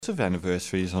Of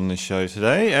anniversaries on this show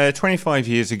today. 25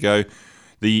 years ago,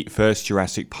 the first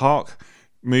Jurassic Park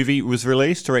movie was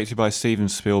released, directed by Steven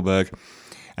Spielberg,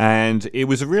 and it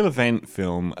was a real event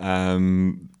film.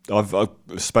 I've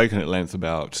spoken at length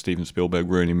about Steven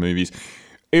Spielberg ruining movies.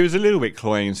 It was a little bit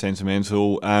cloying and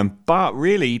sentimental, but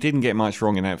really he didn't get much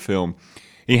wrong in that film.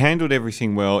 He handled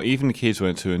everything well. Even the kids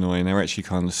weren't too annoying. They were actually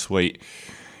kind of sweet.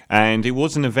 And it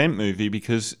was an event movie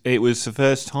because it was the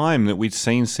first time that we'd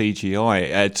seen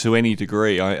CGI to any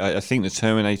degree. I think the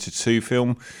Terminator 2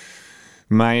 film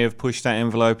may have pushed that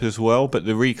envelope as well, but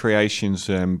the recreations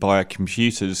by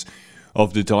computers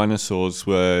of the dinosaurs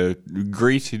were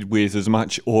greeted with as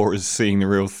much awe as seeing the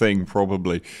real thing,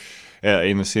 probably,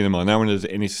 in the cinema. No one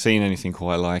has seen anything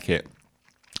quite like it.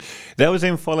 That was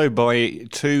then followed by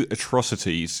two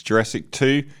atrocities. Jurassic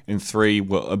 2 and 3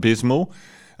 were abysmal.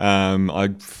 I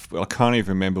can't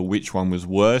even remember which one was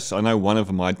worse. I know one of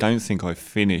them I don't think I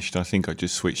finished. I think I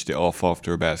just switched it off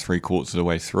after about 3/4 of the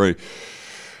way through.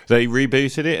 They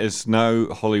rebooted it, as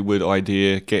no Hollywood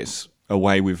idea gets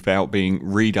away without being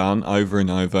redone over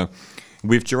and over,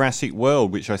 with Jurassic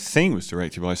World, which I think was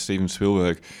directed by Steven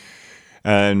Spielberg.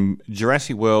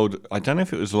 Jurassic World, I don't know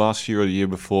if it was last year or the year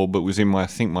before, but was in my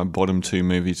bottom two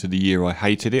movies of the year. I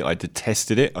hated it. I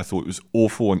detested it. I thought it was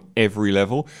awful on every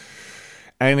level.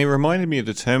 And it reminded me of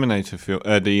the Terminator film,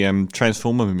 the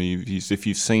Transformer movies, if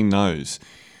you've seen those.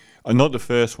 Not the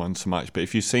first one so much, but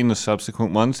if you've seen the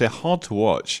subsequent ones, they're hard to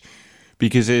watch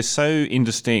because they're so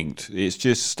indistinct. It's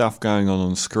just stuff going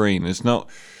on screen. There's not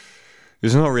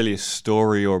really a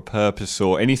story or a purpose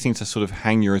or anything to sort of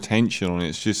hang your attention on.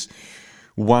 It's just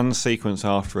one sequence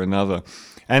after another.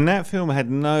 And that film had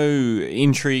no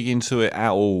intrigue into it at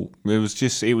all. It was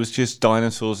just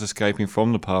dinosaurs escaping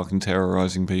from the park and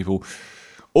terrorizing people.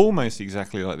 Almost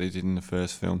exactly like they did in the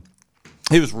first film.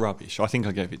 It was rubbish. I think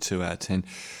I gave it 2 out of 10.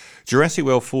 Jurassic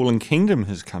World Fallen Kingdom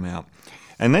has come out.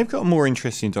 And they've got a more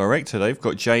interesting director. They've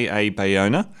got J.A.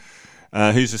 Bayona,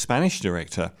 who's a Spanish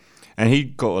director. And he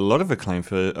got a lot of acclaim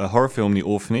for a horror film, The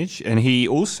Orphanage. And he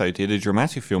also did a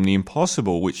dramatic film, The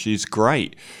Impossible, which is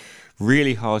great.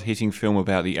 Really hard-hitting film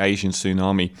about the Asian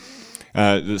tsunami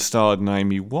that starred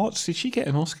Naomi Watts. Did she get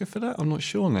an Oscar for that? I'm not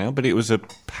sure now. But it was a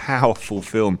powerful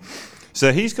film.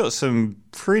 So he's got some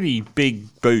pretty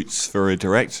big boots for a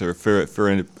director for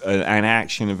an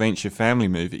action-adventure family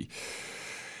movie.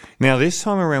 Now, this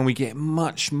time around, we get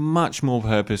much, much more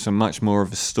purpose and much more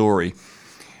of a story.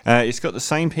 It's got the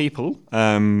same people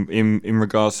in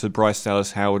regards to Bryce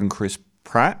Dallas Howard and Chris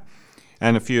Pratt,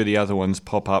 and a few of the other ones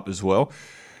pop up as well.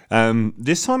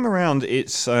 This time around,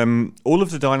 it's all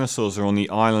of the dinosaurs are on the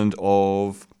island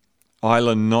of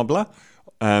Isla Nublar,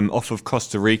 off of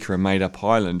Costa Rica, a made-up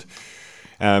island.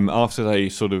 After they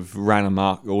sort of ran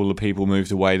amok, all the people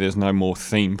moved away. There's no more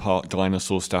theme park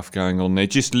dinosaur stuff going on. They're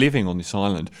just living on this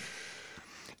island.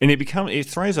 And it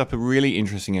throws up a really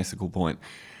interesting ethical point.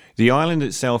 The island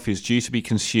itself is due to be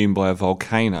consumed by a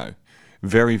volcano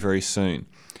very, very soon.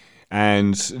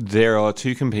 And there are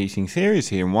two competing theories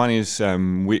here. And one is,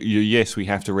 yes, we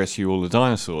have to rescue all the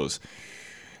dinosaurs.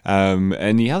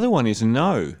 And the other one is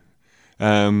no.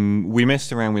 We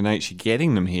messed around with nature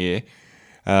getting them here.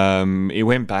 It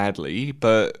went badly,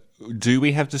 but do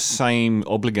we have the same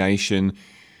obligation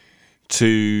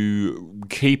to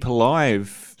keep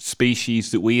alive species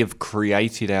that we have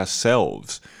created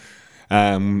ourselves?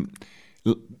 It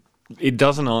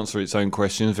doesn't answer its own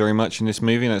questions very much in this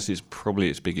movie, and that's probably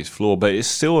its biggest flaw, but it's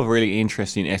still a really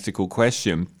interesting ethical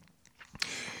question.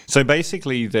 So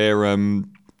basically, they're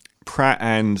Pratt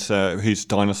and who's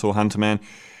Dinosaur Hunter Man,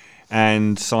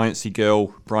 and sciencey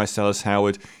girl Bryce Dallas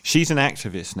Howard. She's an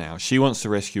activist now. She wants to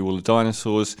rescue all the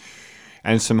dinosaurs,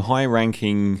 and some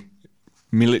high-ranking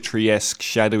military-esque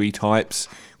shadowy types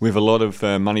with a lot of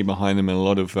money behind them and a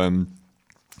lot of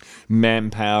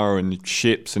manpower and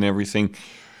ships and everything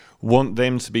want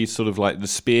them to be sort of like the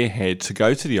spearhead to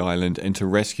go to the island and to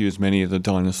rescue as many of the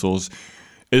dinosaurs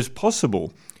as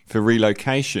possible for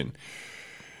relocation.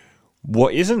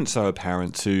 What isn't so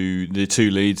apparent to the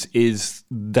two leads is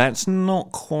that's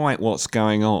not quite what's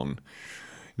going on.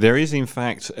 There is, in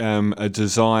fact, a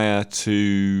desire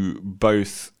to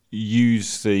both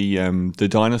use the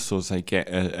dinosaurs they get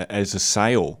as a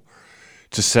sale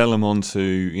to sell them on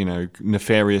to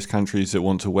nefarious countries that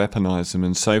want to weaponize them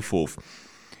and so forth.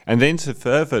 And then to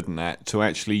further than that, to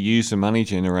actually use the money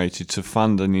generated to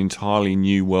fund an entirely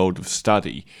new world of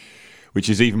study, which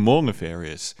is even more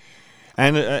nefarious.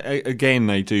 And again,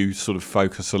 they do sort of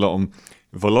focus a lot on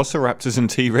velociraptors and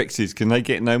T-Rexes. Can they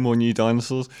get no more new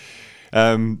dinosaurs?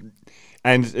 And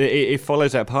it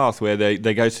follows that path where they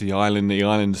go to the island. The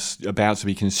island's about to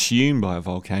be consumed by a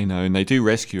volcano, and they do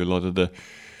rescue a lot of the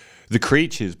the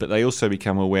creatures, but they also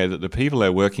become aware that the people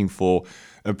they're working for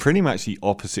are pretty much the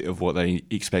opposite of what they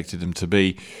expected them to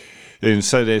be. And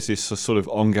so there's this sort of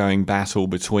ongoing battle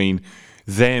between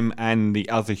them and the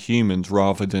other humans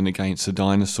rather than against the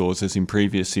dinosaurs as in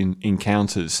previous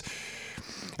encounters.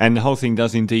 And the whole thing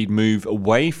does indeed move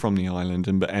away from the island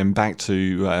and back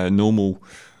to the normal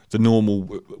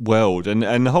world.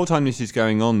 And the whole time this is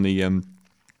going on, the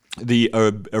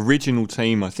original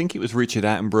team, I think it was Richard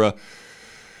Attenborough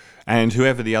and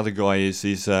whoever the other guy is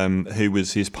who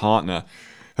was his partner,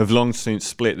 have long since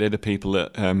split. They're the people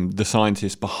that the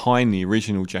scientists behind the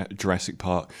original Jurassic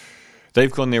Park.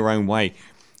 They've gone their own way,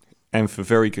 and for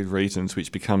very good reasons,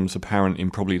 which becomes apparent in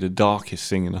probably the darkest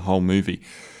thing in the whole movie.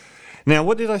 Now,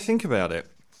 what did I think about it?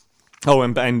 Oh,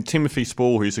 and Timothy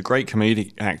Spall, who's a great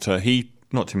comedic actor.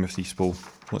 Not Timothy Spall.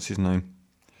 What's his name?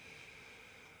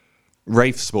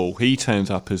 Rafe Spall. He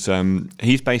turns up as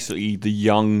he's basically the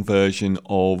young version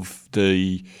of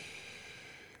the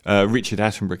Richard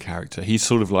Attenborough character. He's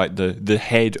sort of like the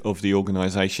head of the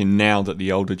organisation now that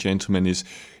the older gentleman is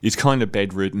kind of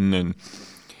bedridden,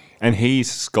 and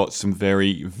he's got some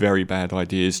very, very bad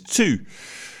ideas too.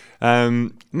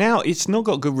 Now, it's not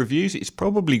got good reviews. It's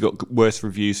probably got worse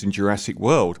reviews than Jurassic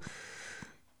World.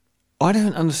 I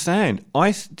don't understand.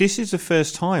 This is the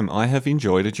first time I have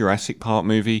enjoyed a Jurassic Park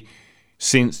movie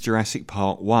since Jurassic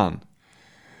Park 1.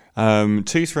 2,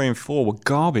 3 and 4 were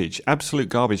garbage, absolute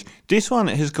garbage. This one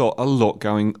has got a lot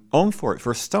going on for it.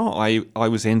 For a start, I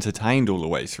was entertained all the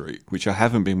way through, which I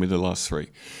haven't been with the last 3.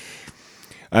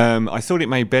 I thought it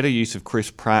made better use of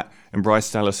Chris Pratt and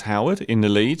Bryce Dallas Howard in the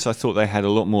leads. I thought they had a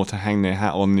lot more to hang their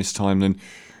hat on this time than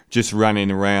just running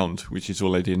around, which is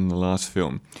all they did in the last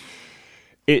film.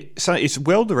 It's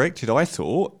well directed, I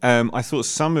thought. I thought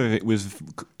some of it was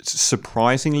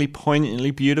surprisingly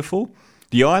poignantly beautiful.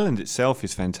 The island itself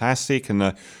is fantastic, and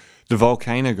the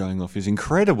volcano going off is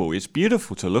incredible. It's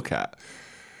beautiful to look at.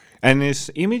 And there's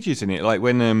images in it, like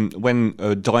when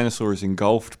a dinosaur is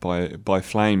engulfed by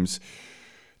flames,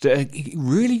 that are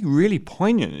really, really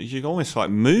poignant. You're almost like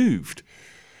moved.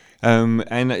 And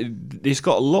it's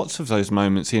got lots of those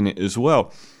moments in it as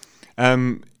well.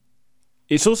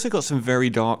 It's also got some very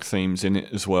dark themes in it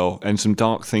as well, and some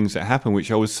dark things that happen,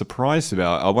 which I was surprised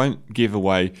about. I won't give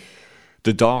away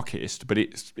the darkest, but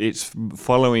it's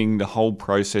following the whole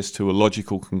process to a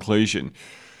logical conclusion,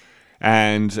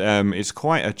 and it's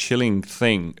quite a chilling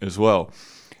thing as well.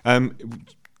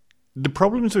 The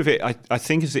problems with it, I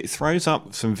think, is it throws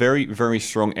up some very, very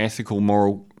strong ethical,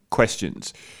 moral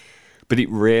questions, but it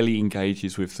rarely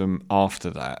engages with them after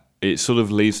that. It sort of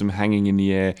leaves them hanging in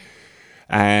the air,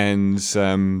 and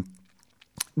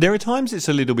there are times it's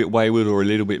a little bit wayward or a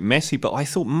little bit messy, but I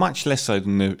thought much less so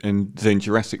than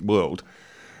Jurassic World.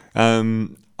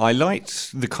 I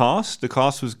liked the cast. The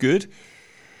cast was good.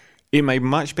 It made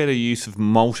much better use of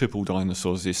multiple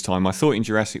dinosaurs this time. I thought in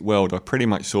Jurassic World I pretty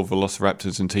much saw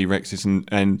velociraptors and T-Rexes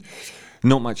and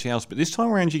not much else. But this time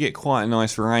around you get quite a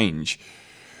nice range.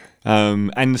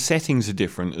 And the settings are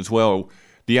different as well.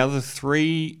 The other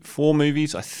 3-4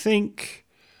 movies, I think,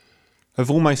 have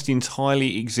almost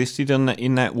entirely existed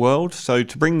in that world. So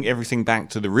to bring everything back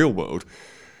to the real world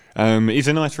is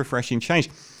a nice refreshing change.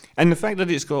 And the fact that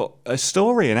it's got a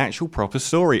story, an actual proper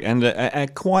story, and a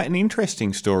quite an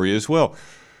interesting story as well.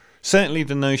 Certainly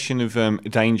the notion of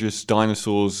dangerous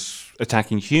dinosaurs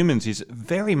attacking humans is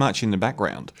very much in the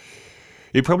background.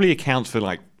 It probably accounts for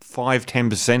like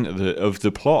 5-10% of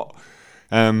the plot.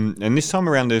 And this time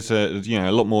around there's a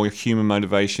lot more human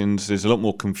motivations. There's a lot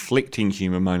more conflicting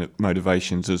human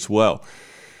motivations as well.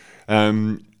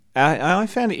 I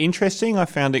found it interesting. I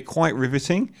found it quite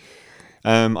riveting.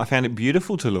 I found it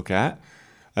beautiful to look at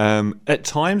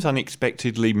times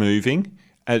unexpectedly moving,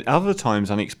 at other times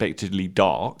unexpectedly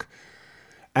dark,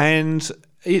 and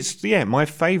it's my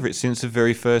favourite since the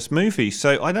very first movie.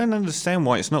 So I don't understand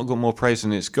why it's not got more praise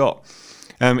than it's got.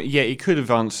 It could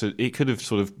have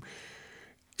sort of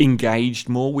engaged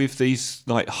more with these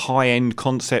like high-end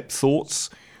concept thoughts,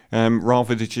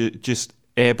 rather than just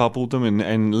air bubble them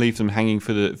and leave them hanging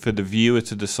for the viewer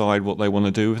to decide what they want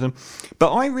to do with them.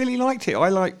 But I really liked it. I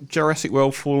like Jurassic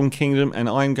World Fallen Kingdom, and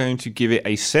I'm going to give it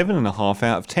a 7.5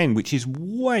 out of 10, which is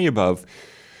way above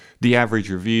the average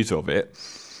reviews of it.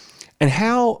 And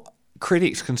how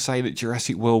critics can say that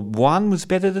Jurassic World 1 was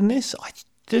better than this,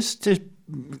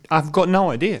 I've got no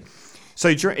idea. So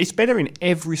it's better in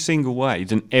every single way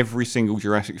than every single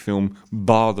Jurassic film,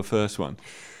 bar the first one.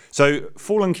 So,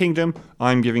 Fallen Kingdom,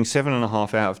 I'm giving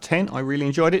 7.5 out of 10. I really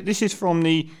enjoyed it. This is from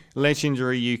the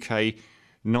legendary UK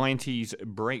 90s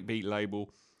breakbeat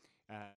label